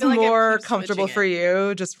 whatever is more keep comfortable switching for it.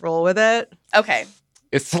 you, just roll with it. Okay.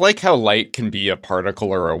 It's like how light can be a particle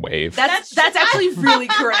or a wave. That's actually really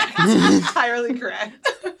correct. Entirely correct.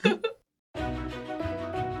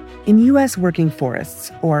 In U.S. working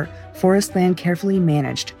forests, or forest land carefully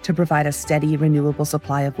managed to provide a steady, renewable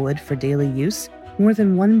supply of wood for daily use, more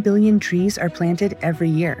than 1 billion trees are planted every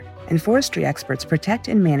year, and forestry experts protect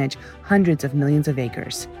and manage hundreds of millions of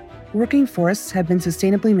acres. Working forests have been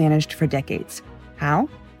sustainably managed for decades. How?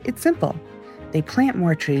 It's simple. They plant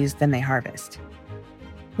more trees than they harvest.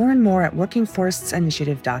 Learn more at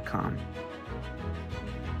workingforestsinitiative.com.